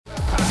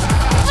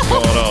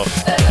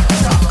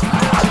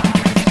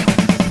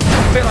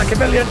$1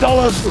 million.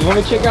 Let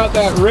me check out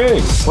that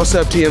ring. What's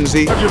up,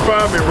 TMZ? How'd you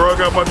find me, bro? I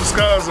got my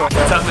disguise on.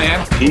 What's up,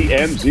 man?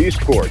 TMZ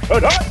Sports.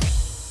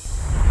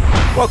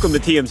 Welcome to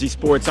TMZ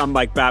Sports. I'm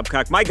Mike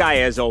Babcock. My guy,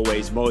 as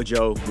always,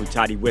 Mojo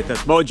Muhtadi with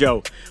us.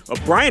 Mojo,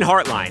 Brian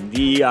Hartline,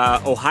 the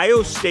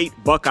Ohio State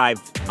Buckeye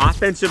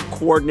offensive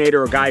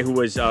coordinator, a guy who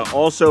was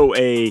also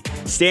a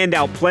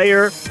standout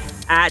player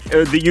at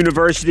the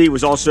university,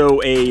 was also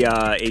a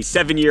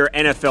 7-year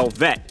NFL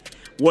vet,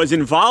 was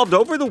involved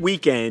over the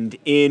weekend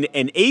in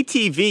an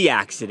ATV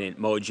accident,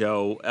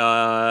 Mojo,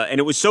 and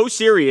it was so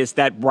serious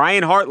that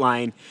Brian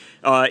Hartline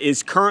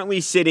is currently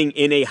sitting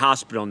in a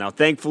hospital. Now,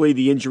 thankfully,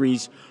 the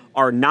injuries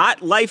are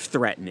not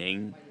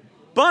life-threatening,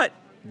 but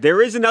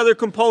there is another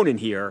component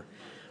here.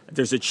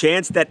 There's a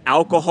chance that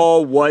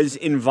alcohol was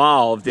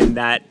involved and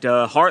that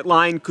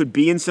Hartline could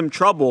be in some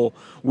trouble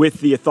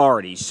with the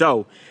authorities.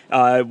 So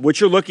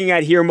what you're looking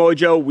at here,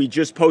 Mojo, we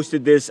just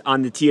posted this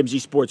on the TMZ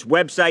Sports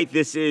website.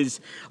 This is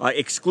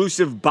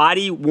exclusive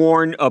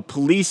body-worn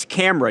police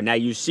camera. Now,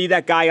 you see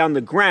that guy on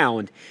the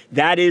ground.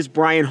 That is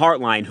Brian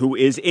Hartline, who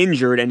is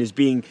injured and is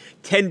being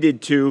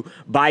tended to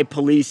by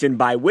police and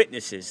by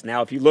witnesses.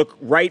 Now, if you look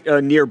right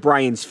near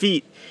Brian's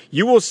feet,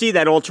 you will see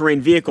that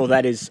all-terrain vehicle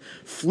that is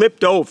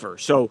flipped over.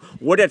 So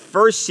what at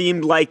first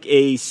seemed like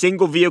a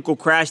single vehicle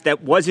crash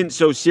that wasn't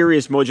so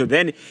serious, Mojo,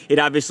 then it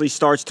obviously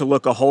starts to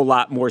look a whole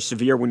lot more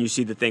severe when you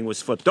see the thing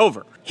was flipped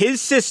over.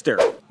 His sister,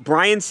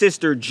 Brian's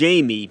sister,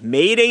 Jamie,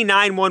 made a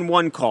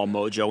 911 call,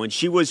 Mojo, and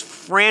she was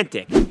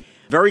frantic,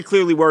 very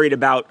clearly worried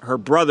about her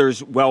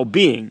brother's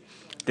well-being.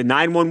 The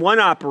 911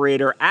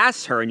 operator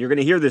asked her, and you're going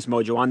to hear this,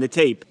 Mojo, on the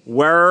tape,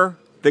 were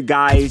the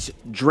guys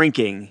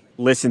drinking?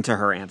 Listen to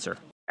her answer.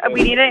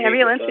 We need an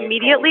ambulance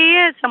immediately.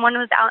 Someone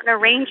was out in a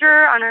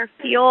ranger on our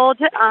field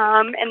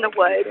in the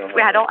woods.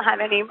 I don't have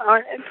any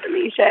more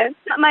information.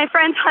 My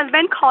friend's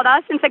husband called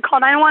us and said, call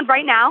 911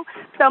 right now.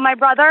 So my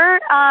brother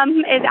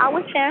is out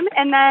with him,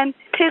 and then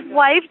his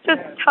wife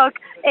just took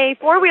a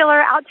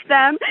four-wheeler out to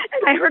them,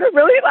 and I heard a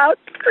really loud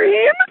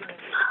scream.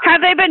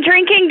 Have they been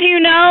drinking? Do you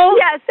know?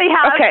 Yes, they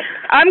have. Okay.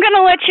 I'm going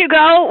to let you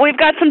go. We've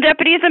got some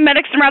deputies and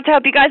medics around to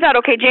help you guys out.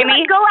 Okay,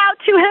 Jamie? Should I go out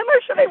to him, or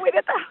should I wait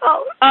at the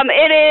house?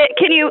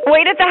 Can you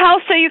wait at the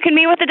house so you can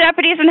meet with the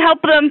deputies and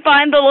help them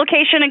find the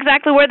location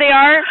exactly where they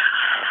are?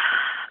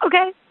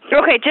 Okay.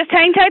 Okay, just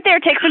hang tight there.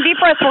 Take some deep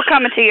breaths. We're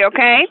coming to you,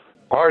 okay?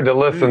 Hard to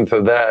listen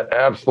to that.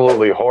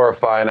 Absolutely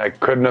horrifying. I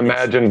couldn't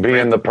imagine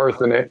being the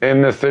person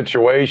in this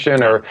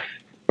situation, or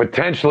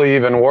potentially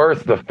even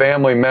worse, the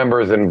family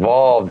members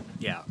involved.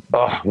 Yeah.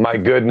 Oh, my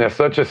goodness.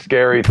 Such a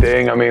scary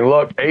thing. I mean,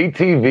 look,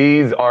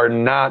 ATVs are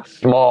not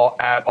small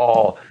at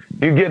all.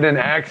 You get in an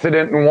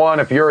accident in one,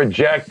 if you're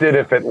ejected,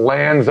 if it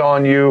lands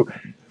on you,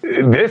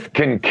 this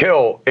can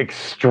kill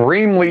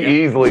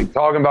extremely easily.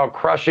 Talking about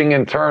crushing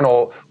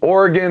internal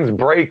organs,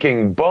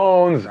 breaking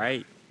bones.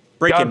 Right.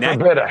 Breaking neck.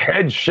 God forbid, a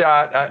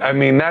headshot. I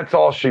mean, that's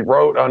all she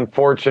wrote,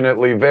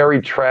 unfortunately. Very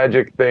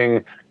tragic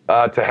thing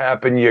to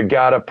happen. You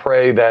got to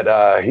pray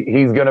that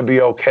he's going to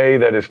be okay,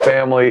 that his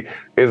family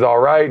is all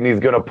right, and he's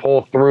going to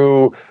pull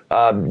through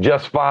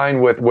just fine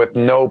with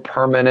no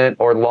permanent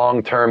or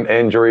long-term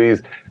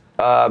injuries.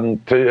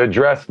 To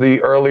address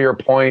the earlier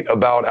point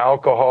about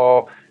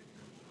alcohol,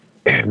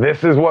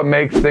 this is what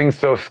makes things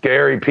so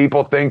scary.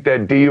 People think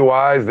that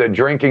DUIs, that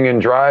drinking and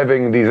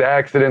driving, these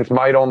accidents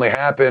might only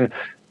happen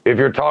if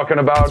you're talking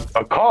about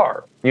a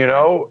car, you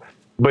know?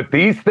 But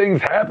these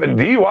things happen.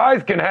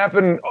 DUIs can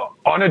happen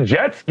on a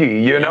jet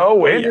ski, you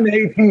know, in an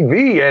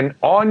ATV and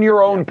on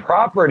your own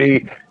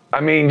property.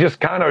 I mean,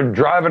 just kind of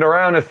driving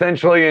around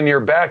essentially in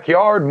your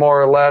backyard,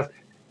 more or less,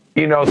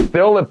 you know,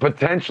 still a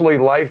potentially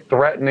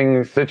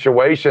life-threatening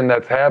situation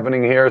that's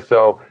happening here.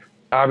 So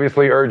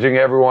obviously urging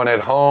everyone at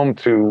home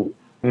to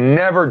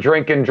never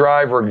drink and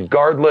drive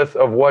regardless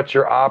of what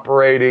you're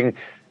operating.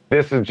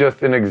 This is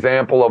just an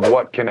example of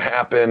what can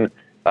happen.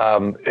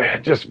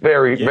 Just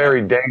very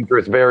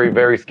dangerous, very,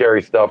 very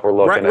scary stuff we're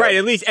looking at. Right,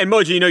 at least. And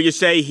Mojo, you know, you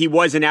say he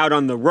wasn't out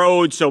on the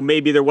road, so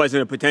maybe there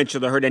wasn't a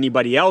potential to hurt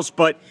anybody else,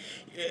 but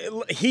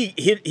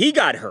he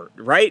got hurt,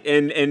 right?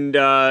 And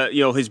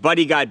you know, his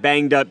buddy got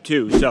banged up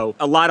too. So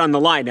a lot on the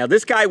line. Now,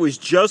 this guy was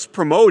just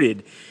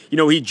promoted. You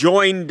know, he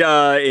joined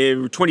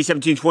in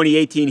 2017,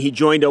 2018. He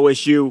joined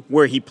OSU,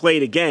 where he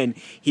played again.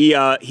 He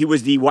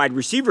was the wide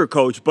receiver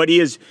coach, but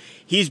he's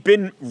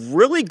been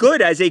really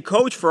good as a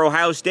coach for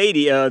Ohio State.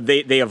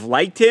 They have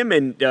liked him,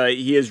 and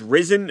he has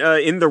risen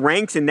in the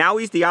ranks, and now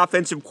he's the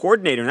offensive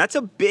coordinator. And that's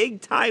a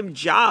big-time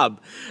job.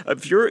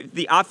 If you're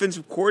the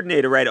offensive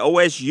coordinator at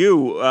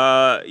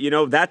OSU, you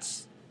know,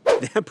 that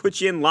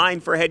puts you in line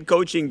for head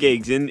coaching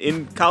gigs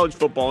in college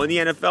football, in the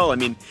NFL. I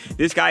mean,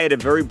 this guy had a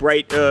very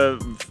bright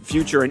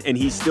future, and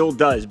he still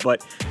does.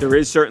 But there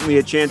is certainly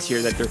a chance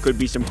here that there could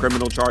be some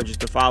criminal charges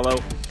to follow.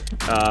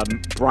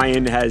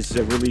 Brian has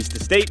released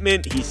a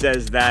statement. He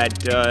says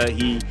that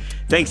he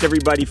thanks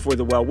everybody for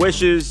the well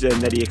wishes and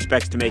that he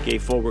expects to make a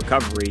full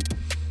recovery,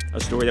 a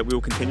story that we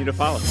will continue to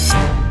follow.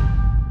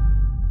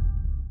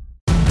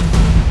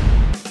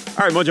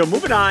 All right, Mojo,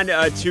 moving on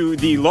to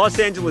the Los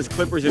Angeles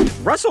Clippers and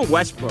Russell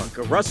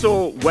Westbrook.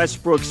 Russell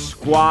Westbrook's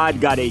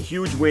squad got a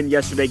huge win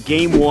yesterday,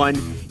 Game 1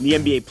 in the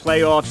NBA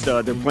playoffs.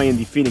 They're playing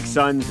the Phoenix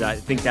Suns. I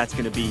think that's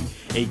going to be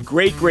a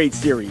great, great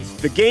series.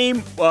 The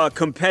game,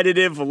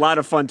 competitive, a lot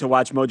of fun to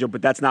watch, Mojo,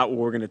 but that's not what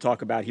we're going to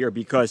talk about here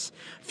because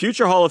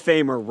future Hall of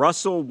Famer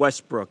Russell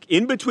Westbrook,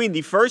 in between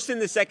the first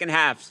and the second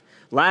halves,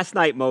 last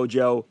night,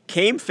 Mojo,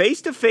 came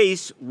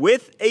face-to-face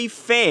with a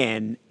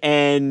fan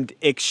and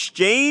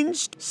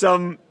exchanged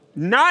some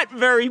not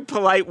very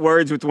polite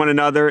words with one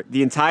another.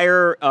 The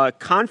entire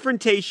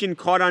confrontation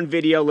caught on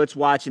video. Let's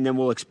watch, and then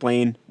we'll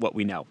explain what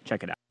we know.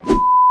 Check it out.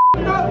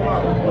 Watch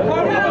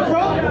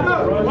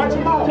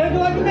your mouth. Take it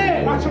like a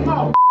man. Watch your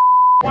mouth.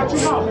 Watch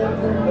your mouth.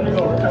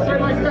 Say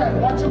it like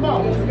that. Watch your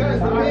mouth.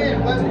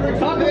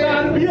 Talk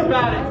about it. Be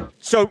about it.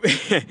 So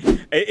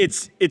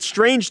it's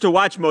strange to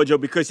watch, Mojo,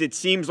 because it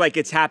seems like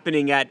it's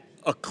happening at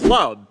a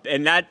club,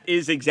 and that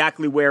is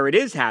exactly where it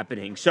is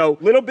happening. So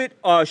a little bit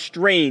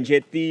strange.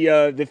 At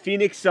the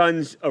Phoenix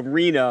Suns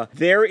arena,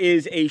 there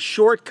is a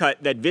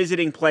shortcut that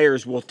visiting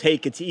players will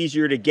take. It's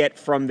easier to get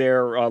from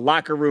their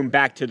locker room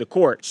back to the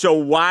court. So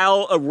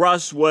while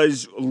Russ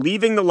was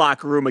leaving the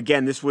locker room,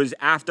 again, this was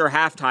after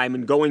halftime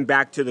and going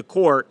back to the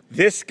court,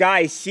 this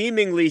guy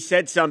seemingly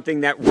said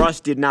something that Russ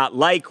did not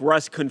like.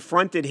 Russ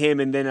confronted him,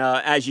 and then,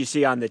 as you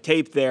see on the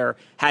tape there,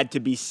 had to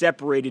be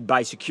separated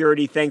by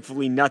security.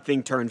 Thankfully,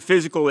 nothing turned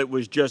physical. It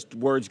was just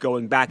words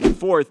going back and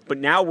forth. But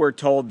now we're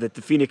told that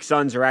the Phoenix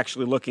Suns are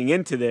actually looking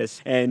into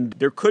this, and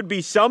there could be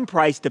some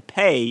price to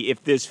pay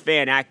if this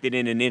fan acted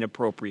in an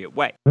inappropriate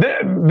way.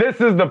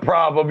 This is the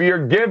problem.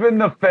 You're giving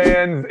the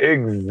fans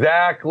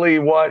exactly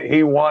what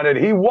he wanted.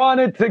 He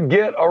wanted to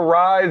get a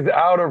rise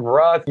out of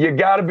Russ. You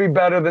got to be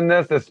better than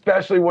this,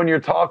 especially when you're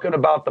talking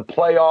about the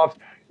playoffs.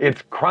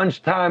 It's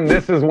crunch time.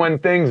 This is when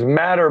things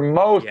matter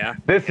most. Yeah.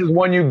 This is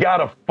when you got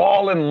to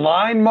fall in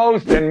line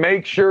most and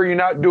make sure you're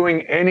not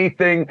doing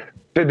anything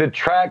to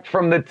detract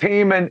from the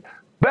team. And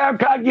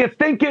Babcock, you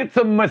think it's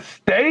a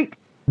mistake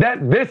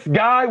that this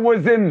guy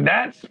was in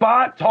that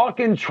spot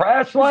talking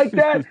trash like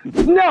that?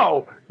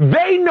 No,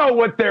 they know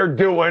what they're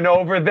doing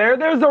over there.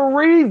 There's a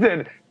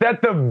reason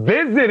that the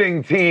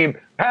visiting team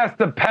has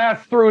to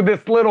pass through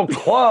this little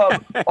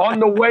club on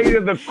the way to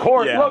the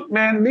court. Yeah. Look,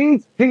 man,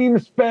 these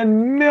teams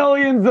spend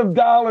millions of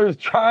dollars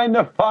trying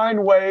to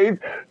find ways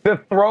to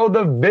throw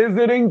the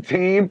visiting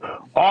team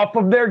off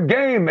of their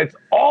game. It's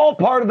all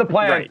part of the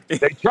plan. Right.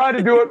 They try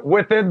to do it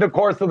within the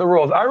course of the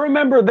rules. I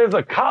remember there's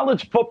a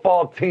college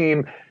football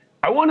team,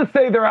 I want to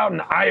say they're out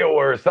in Iowa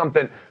or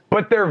something,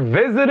 but their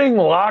visiting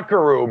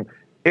locker room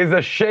is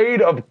a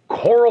shade of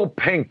coral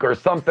pink or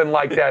something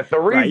like that. The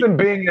reason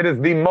being it is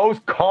the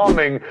most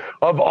calming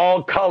of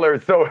all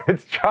colors. So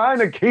it's trying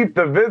to keep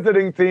the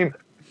visiting team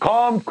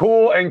calm,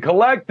 cool, and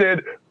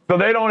collected so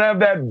they don't have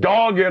that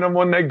dog in them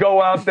when they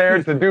go out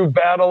there to do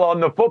battle on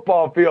the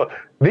football field.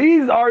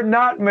 These are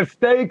not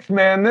mistakes,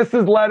 man. This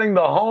is letting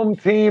the home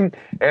team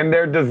and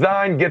their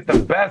design get the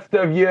best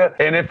of you.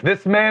 And if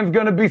this man's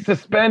going to be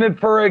suspended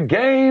for a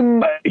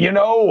game, you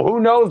know,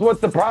 who knows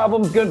what the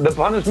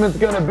punishment's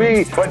going to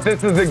be. But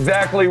this is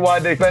exactly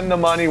why they spend the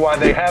money, why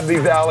they have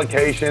these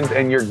allocations,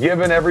 and you're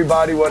giving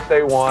everybody what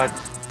they want.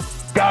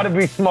 Got to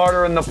be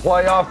smarter in the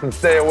playoffs and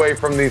stay away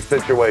from these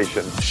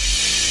situations.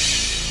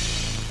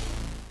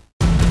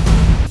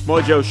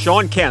 Mojo,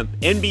 Sean Kemp,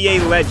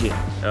 NBA legend,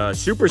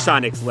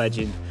 Supersonics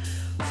legend,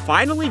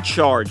 finally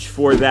charged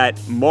for that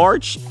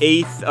March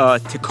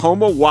 8th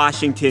Tacoma,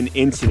 Washington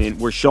incident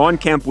where Sean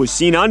Kemp was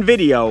seen on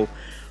video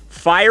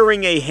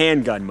firing a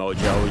handgun,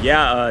 Mojo.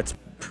 Yeah, it's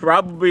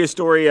probably a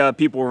story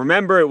people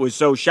remember. It was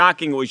so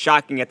shocking. It was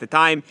shocking at the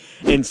time,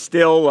 and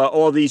still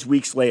all these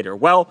weeks later.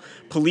 Well,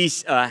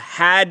 police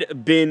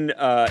had been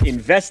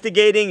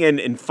investigating,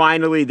 and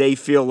finally they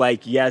feel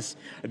like, yes,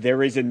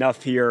 there is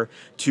enough here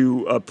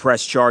to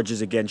press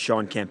charges against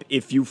Sean Kemp.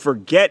 If you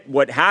forget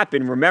what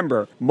happened,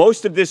 remember,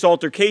 most of this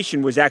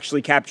altercation was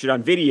actually captured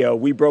on video.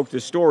 We broke the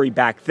story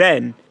back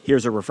then.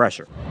 Here's a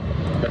refresher.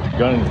 Got the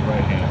gun in his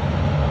right hand.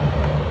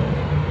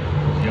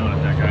 He's yelling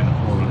at that guy in the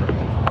 400.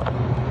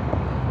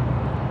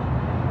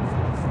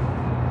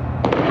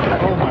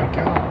 Oh my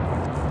God.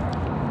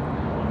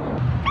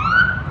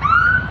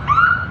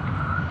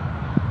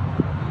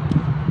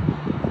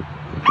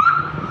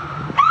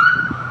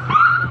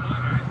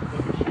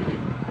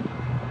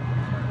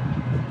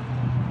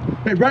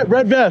 Hey,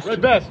 red vest.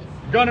 Red vest.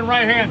 Gun in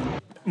right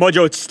hand.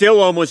 Mojo, it's still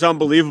almost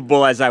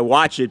unbelievable as I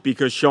watch it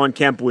because Sean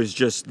Kemp was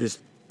just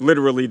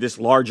literally this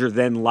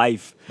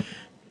larger-than-life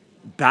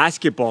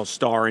basketball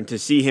star, and to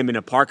see him in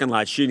a parking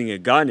lot shooting a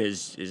gun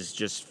is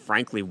just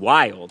frankly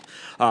wild.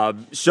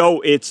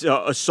 So it's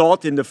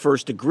assault in the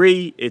first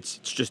degree. It's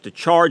just a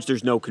charge.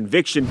 There's no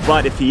conviction.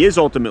 But if he is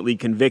ultimately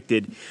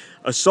convicted,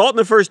 assault in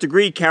the first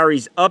degree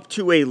carries up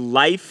to a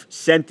life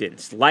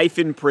sentence, life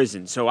in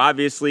prison. So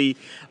obviously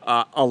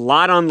a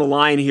lot on the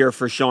line here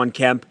for Sean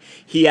Kemp.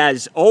 He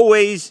has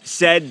always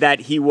said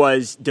that he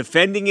was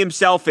defending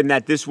himself and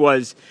that this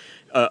was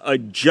a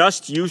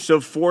just use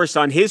of force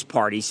on his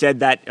part. He said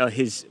that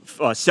his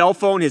cell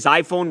phone, his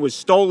iPhone, was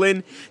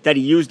stolen, that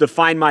he used the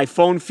Find My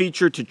Phone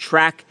feature to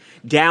track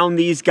down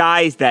these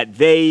guys, that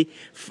they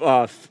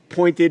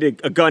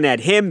pointed a gun at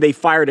him, they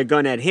fired a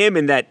gun at him,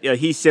 and that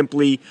he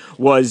simply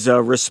was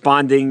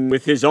responding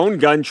with his own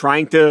gun,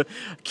 trying to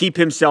keep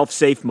himself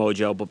safe,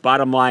 Mojo. But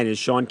bottom line is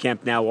Sean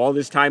Kemp now, all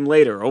this time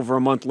later, over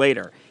a month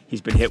later,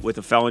 he's been hit with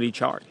a felony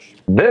charge.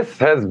 This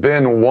has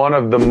been one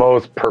of the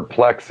most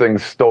perplexing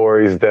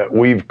stories that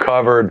we've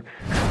covered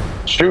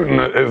shooting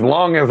as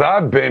long as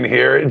I've been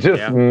here. It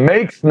just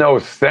makes no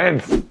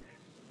sense.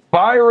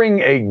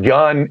 Firing a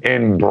gun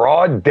in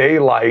broad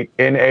daylight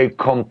in a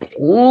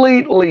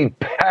completely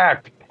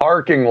packed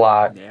parking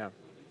lot. Yeah.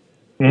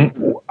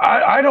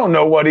 I don't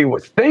know what he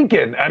was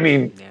thinking. I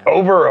mean,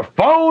 over a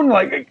phone?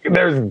 Like,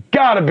 there's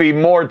got to be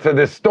more to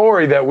this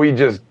story that we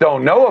just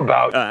don't know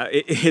about.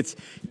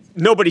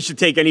 Nobody should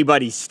take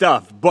anybody's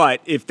stuff, but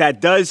if that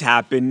does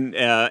happen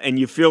and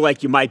you feel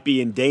like you might be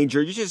in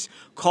danger, you just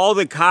call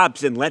the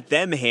cops and let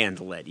them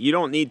handle it. You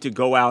don't need to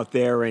go out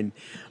there and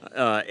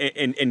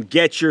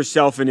get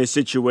yourself in a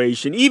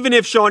situation, even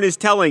if Sean is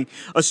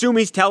assume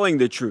he's telling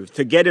the truth,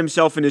 to get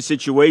himself in a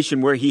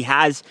situation where he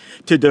has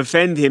to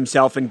defend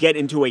himself and get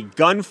into a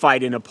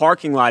gunfight in a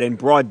parking lot in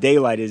broad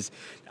daylight is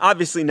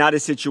obviously not a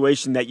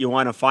situation that you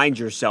want to find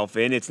yourself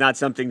in. It's not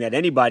something that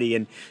anybody,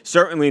 and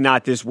certainly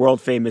not this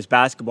world-famous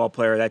basketball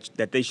player,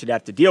 that they should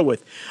have to deal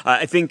with.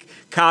 I think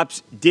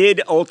cops did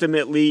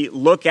ultimately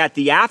look at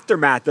the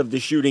aftermath of the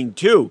shooting,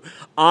 too,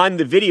 on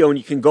the video, and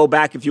you can go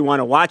back if you want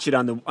to watch it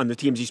on the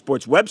TMZ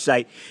Sports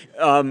website.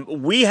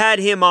 We had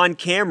him on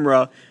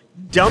camera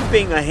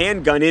dumping a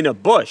handgun in a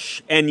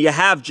bush, and you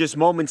have just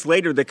moments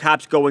later the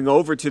cops going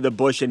over to the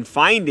bush and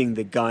finding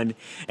the gun,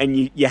 and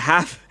you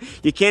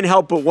can't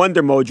help but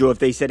wonder, Mojo, if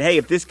they said, hey,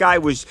 if this guy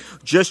was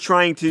just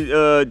trying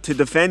to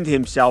defend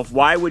himself,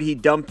 why would he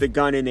dump the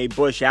gun in a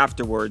bush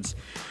afterwards?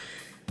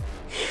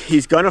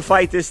 He's going to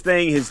fight this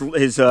thing.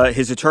 His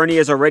attorney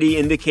has already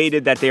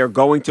indicated that they are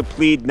going to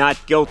plead not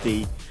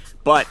guilty.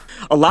 But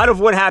a lot of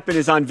what happened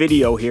is on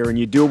video here, and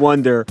you do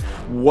wonder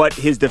what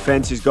his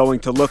defense is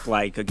going to look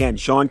like. Again,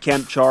 Sean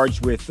Kemp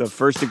charged with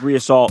first-degree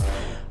assault,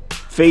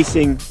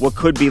 facing what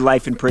could be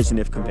life in prison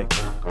if convicted.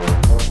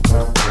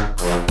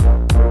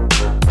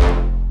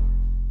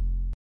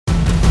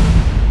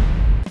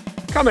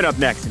 Coming up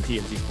next in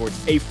TMZ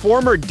Sports, a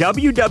former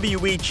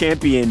WWE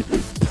champion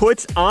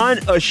puts on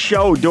a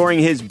show during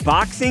his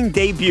boxing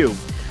debut,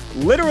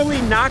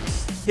 literally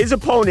knocks his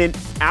opponent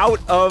out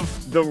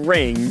of the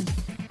ring.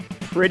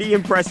 Pretty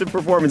impressive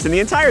performance, and the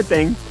entire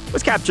thing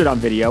was captured on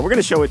video. We're going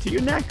to show it to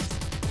you next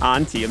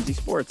on TMZ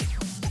Sports. There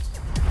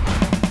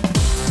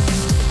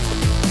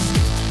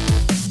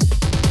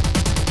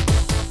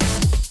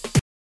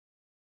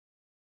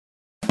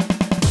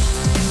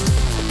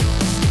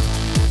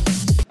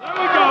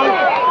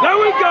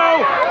we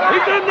go.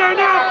 He's in there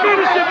now.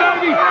 Finish it,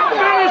 baby.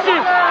 Finish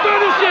it.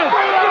 Finish it.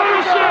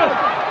 Finish it.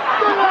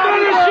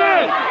 Finish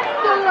it.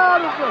 Get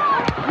out of it.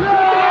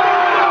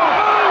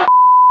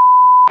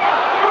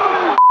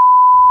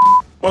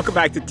 Welcome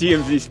back to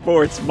TMZ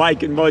Sports.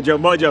 Mike and Mojo.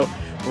 Mojo,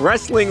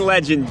 wrestling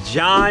legend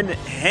John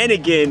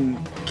Hennigan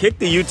kicked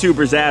the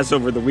YouTuber's ass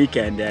over the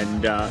weekend,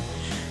 and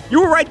you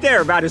were right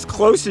there, about as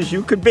close as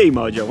you could be,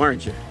 Mojo,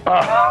 weren't you?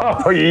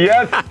 Oh,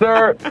 yes,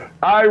 sir,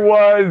 I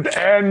was.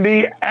 And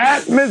the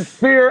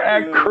atmosphere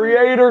at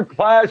Creator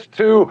Clash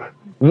 2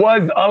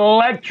 was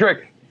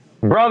electric.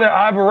 Brother,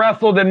 I've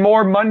wrestled in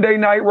more Monday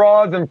Night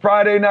Raws and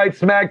Friday Night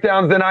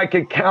SmackDowns than I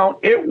could count.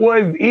 It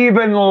was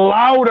even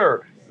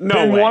louder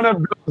than one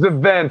of those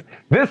events.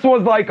 This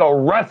was like a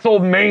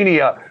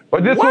WrestleMania.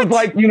 But this was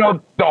like, you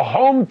know, the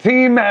home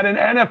team at an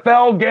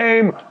NFL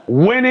game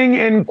winning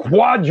in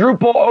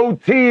quadruple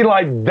OT.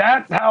 Like,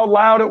 that's how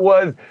loud it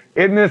was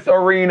in this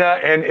arena,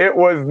 and it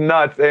was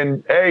nuts.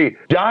 And, hey,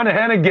 John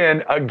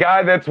Hennigan, a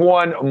guy that's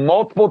won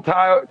multiple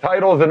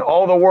titles in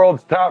all the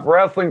world's top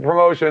wrestling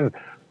promotions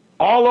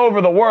all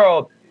over the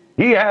world,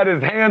 he had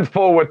his hands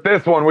full with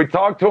this one. We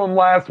talked to him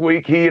last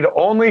week. He had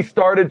only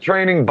started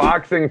training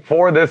boxing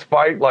for this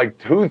fight like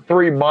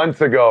 2-3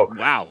 months ago.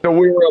 Wow. So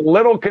we were a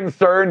little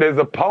concerned. His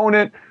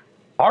opponent,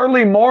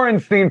 Harley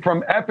Morenstein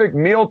from Epic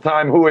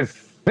Mealtime, who is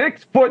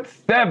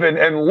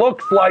 6'7" and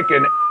looks like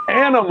an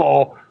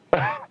animal.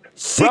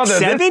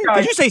 6'7"?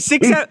 Did you say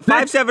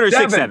 5'7" or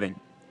 6'7"?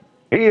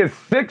 He is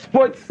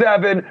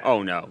 6'7".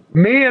 Oh, no.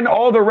 Me and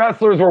all the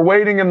wrestlers were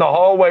waiting in the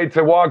hallway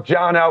to walk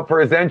John out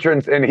for his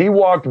entrance, and he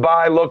walked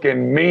by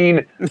looking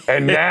mean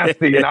and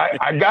nasty. And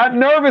I got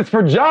nervous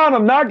for John.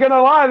 I'm not going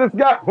to lie. This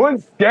guy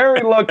was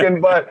scary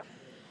looking. But,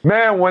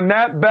 man, when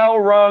that bell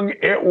rung,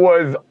 it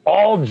was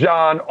all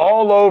John,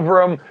 all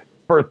over him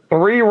for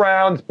 3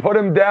 rounds, put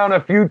him down a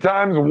few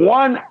times,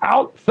 one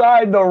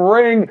outside the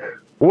ring,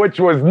 which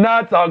was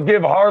nuts. I'll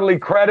give Harley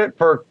credit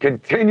for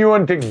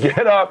continuing to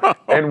get up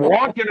and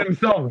walking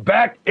himself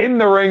back in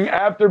the ring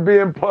after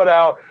being put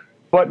out.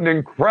 But an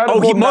incredible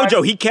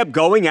Mojo, he kept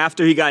going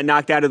after he got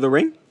knocked out of the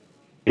ring?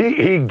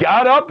 He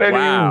got up and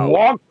he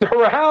walked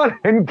around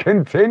and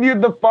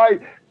continued the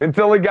fight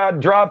until he got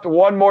dropped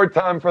one more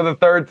time for the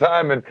third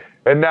time, and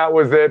that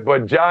was it.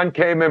 But John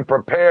came in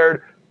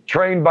prepared,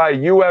 trained by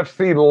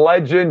UFC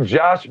legend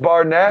Josh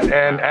Barnett,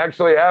 and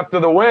actually after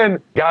the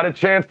win, got a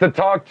chance to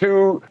talk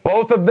to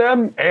both of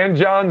them and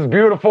John's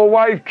beautiful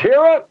wife,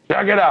 Kira.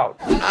 Check it out.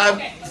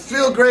 I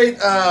feel great.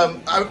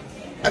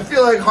 I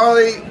feel like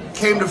Harley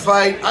came to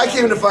fight. I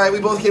came to fight. We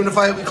both came to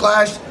fight. We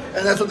clashed,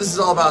 and that's what this is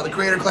all about, the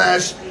creator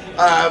clash.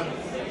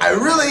 I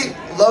really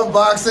love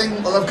boxing.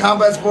 I love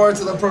combat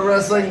sports. I love pro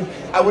wrestling.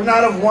 I would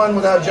not have won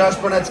without Josh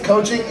Barnett's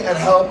coaching and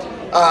help.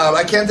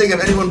 I can't think of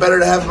anyone better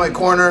to have in my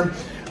corner.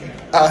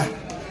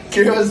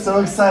 Kira was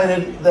so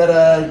excited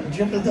that, did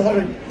you have to tell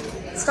her?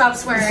 Stop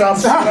swearing. Stop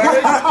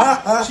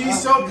swearing. She's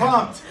so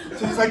pumped.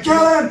 She's like,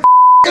 Gillen!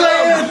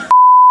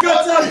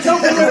 Good time, tell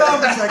me it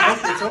up. It's like,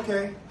 it's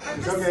okay.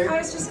 It's okay. I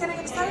was just getting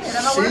excited.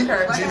 I'm a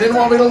worker. She didn't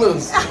want me to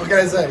lose. What can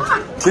I say?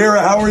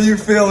 Kira, how are you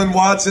feeling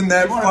watching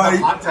that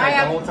fight?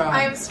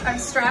 I'm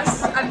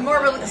stressed. I'm more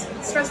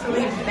stress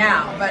relieved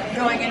now, but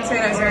going into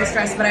it, I was very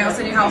stressed. But I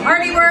also knew how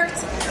hard he worked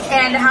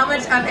and how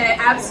much of an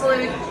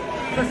absolute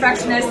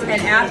perfectionist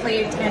and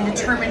athlete and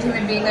determined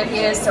human being that he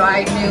is. So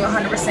I knew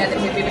 100% that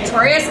he'd be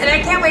victorious, and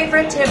I can't wait for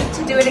him to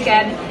do it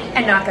again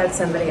and knock out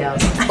somebody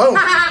else.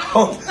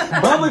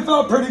 Probably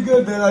felt pretty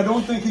good then. I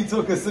don't think he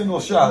took a single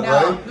shot,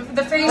 right?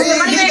 The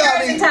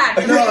moneymaker is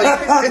intact. No,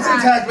 it's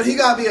intact, but he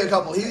got me a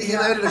couple. He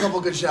landed a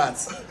couple good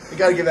shots. You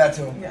got to give that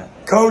to him. Yeah.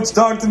 Coach,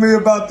 talk to me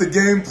about the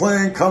game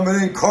plan coming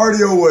in.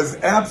 Cardio was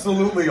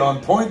absolutely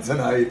on point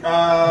tonight.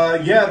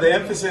 Yeah, the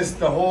emphasis,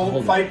 the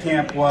whole fight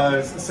camp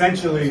was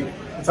essentially,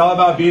 it's all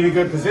about being in a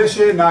good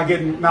position, not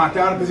getting knocked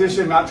out of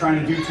position, not trying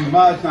to do too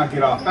much, not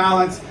get off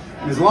balance.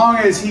 And as long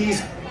as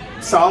he's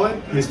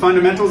solid, his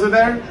fundamentals are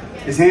there,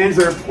 his hands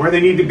are where they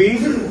need to be,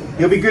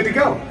 he'll be good to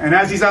go. And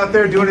as he's out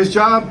there doing his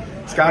job,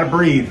 he's got to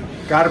breathe.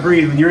 Got to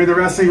breathe. When you're in the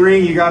wrestling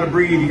ring, you got to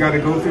breathe. You got to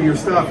go through your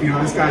stuff. You know,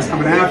 this guy's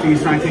coming after you.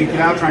 He's trying to take you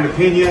out, trying to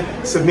pin you,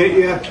 submit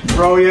you,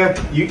 throw you.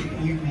 You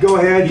go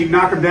ahead, you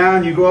knock him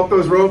down, you go up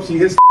those ropes, and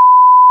you hit.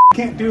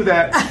 You can't do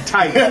that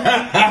tight.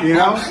 You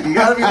know? You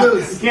got to be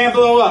loose. You can't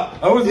blow up.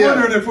 I was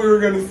wondering if we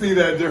were going to see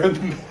that during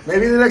the...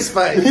 Maybe the next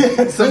fight.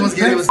 Someone's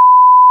getting with.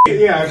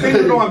 Yeah, if things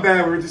are going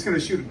bad, we're just going to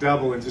shoot a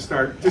double and just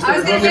start. I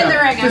was going to get in the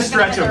ring. Just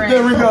stretch them.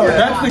 There we go.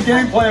 That's the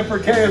game plan for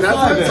KSI.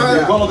 Then.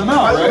 You called him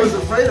out, right? I was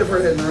afraid of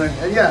her hitting the ring.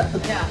 And yeah.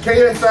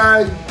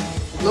 KSI,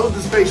 load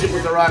the spaceship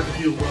with the rocket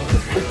fuel, bro.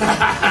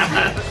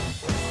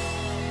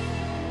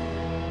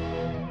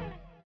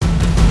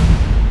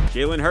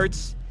 Jalen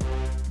Hurts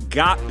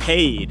got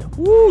paid.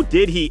 Woo,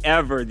 did he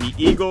ever? The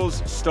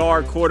Eagles'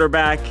 star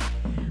quarterback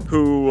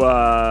who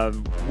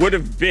would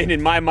have been,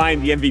 in my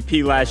mind, the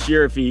MVP last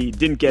year if he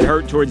didn't get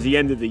hurt towards the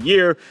end of the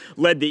year,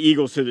 led the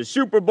Eagles to the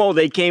Super Bowl.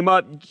 They came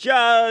up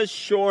just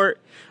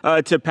short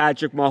to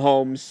Patrick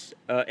Mahomes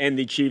and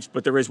the Chiefs,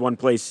 but there is one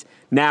place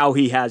now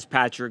he has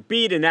Patrick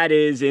beat, and that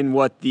is in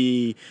what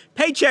the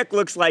paycheck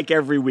looks like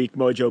every week,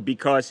 Mojo,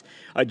 because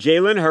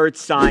Jalen Hurts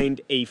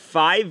signed a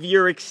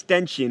 5-year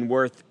extension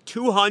worth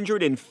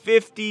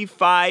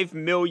 $255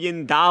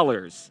 million.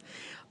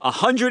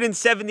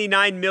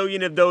 179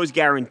 million of those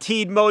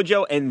guaranteed,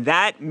 Mojo, and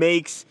that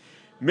makes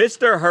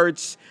Mr.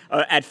 Hurts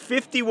at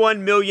 $51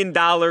 million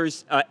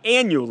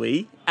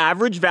annually,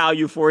 average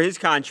value for his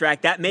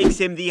contract. That makes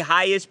him the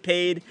highest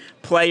paid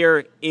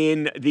player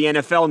in the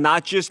NFL,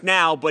 not just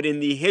now, but in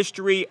the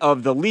history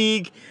of the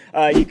league.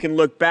 You can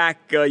look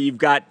back. You've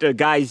got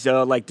guys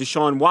like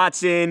Deshaun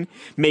Watson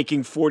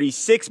making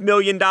 $46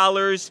 million.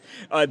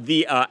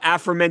 The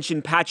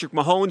aforementioned Patrick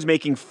Mahomes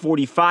making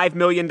 $45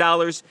 million.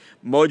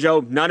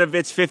 Mojo, none of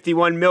it's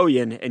 $51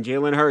 million. And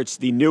Jalen Hurts,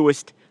 the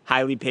newest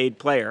highly paid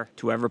player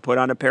to ever put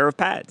on a pair of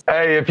pads.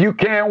 Hey, if you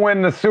can't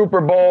win the Super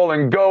Bowl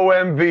and go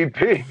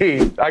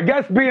MVP, I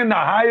guess being the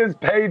highest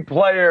paid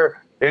player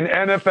in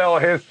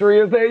NFL history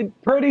is a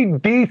pretty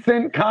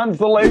decent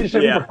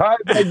consolation prize,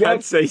 I guess.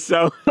 I'd say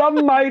so.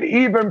 Some might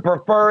even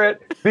prefer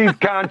it. These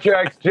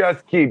contracts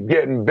just keep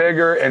getting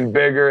bigger and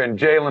bigger, and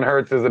Jalen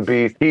Hurts is a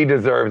beast. He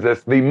deserves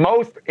this. The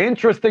most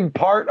interesting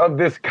part of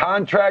this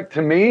contract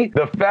to me,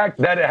 the fact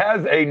that it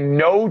has a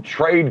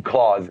no-trade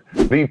clause.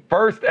 The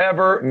first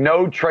ever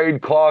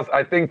no-trade clause.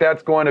 I think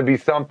that's going to be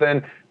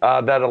something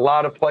that a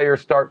lot of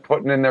players start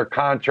putting in their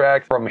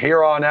contracts from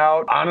here on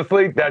out.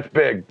 Honestly, that's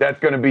big. That's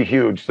going to be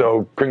huge.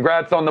 So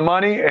congrats on the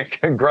money and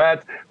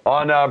congrats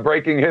on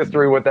breaking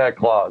history with that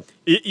clause.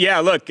 Yeah,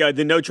 look,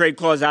 the no-trade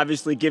clause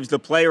obviously gives the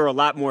player a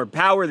lot more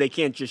power. They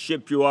can't just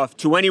ship you off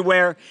to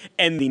anywhere.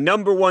 And the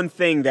number one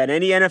thing that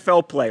any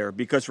NFL player,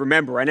 because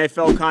remember,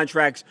 NFL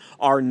contracts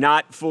are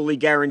not fully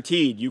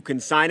guaranteed. You can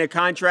sign a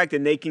contract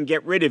and they can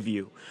get rid of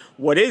you.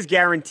 What is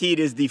guaranteed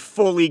is the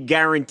fully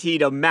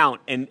guaranteed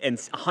amount, and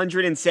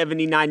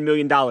 $179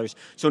 million.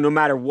 So no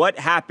matter what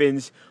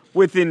happens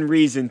within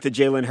reason to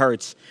Jalen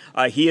Hurts.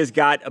 He has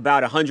got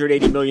about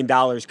 $180 million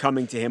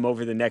coming to him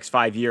over the next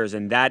 5 years,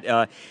 and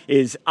that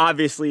is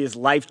obviously is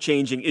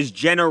life-changing, is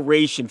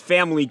generation,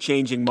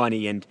 family-changing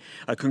money, and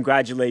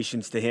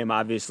congratulations to him,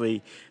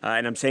 obviously.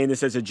 And I'm saying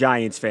this as a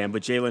Giants fan,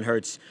 but Jalen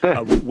Hurts,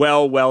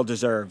 well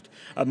deserved.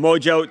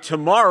 Mojo,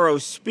 tomorrow,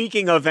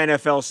 speaking of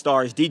NFL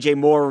stars, DJ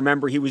Moore,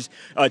 remember, he was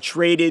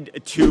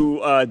traded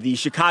to the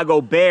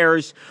Chicago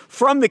Bears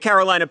from the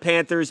Carolina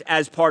Panthers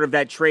as part of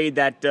that trade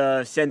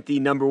that sent the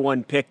number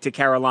 1 pick to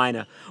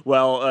Carolina.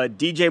 Well,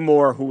 DJ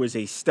Moore, who is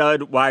a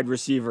stud wide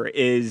receiver,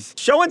 is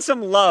showing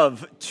some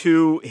love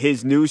to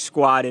his new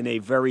squad in a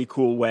very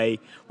cool way.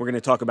 We're going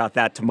to talk about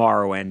that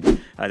tomorrow, and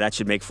that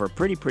should make for a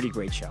pretty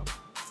great show.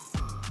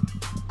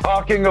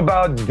 Talking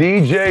about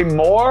DJ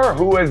Moore,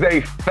 who is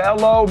a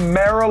fellow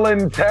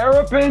Maryland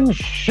Terrapin,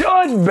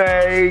 should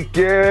make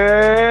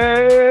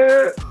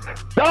it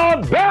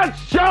the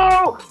best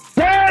show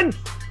since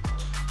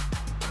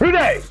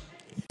today.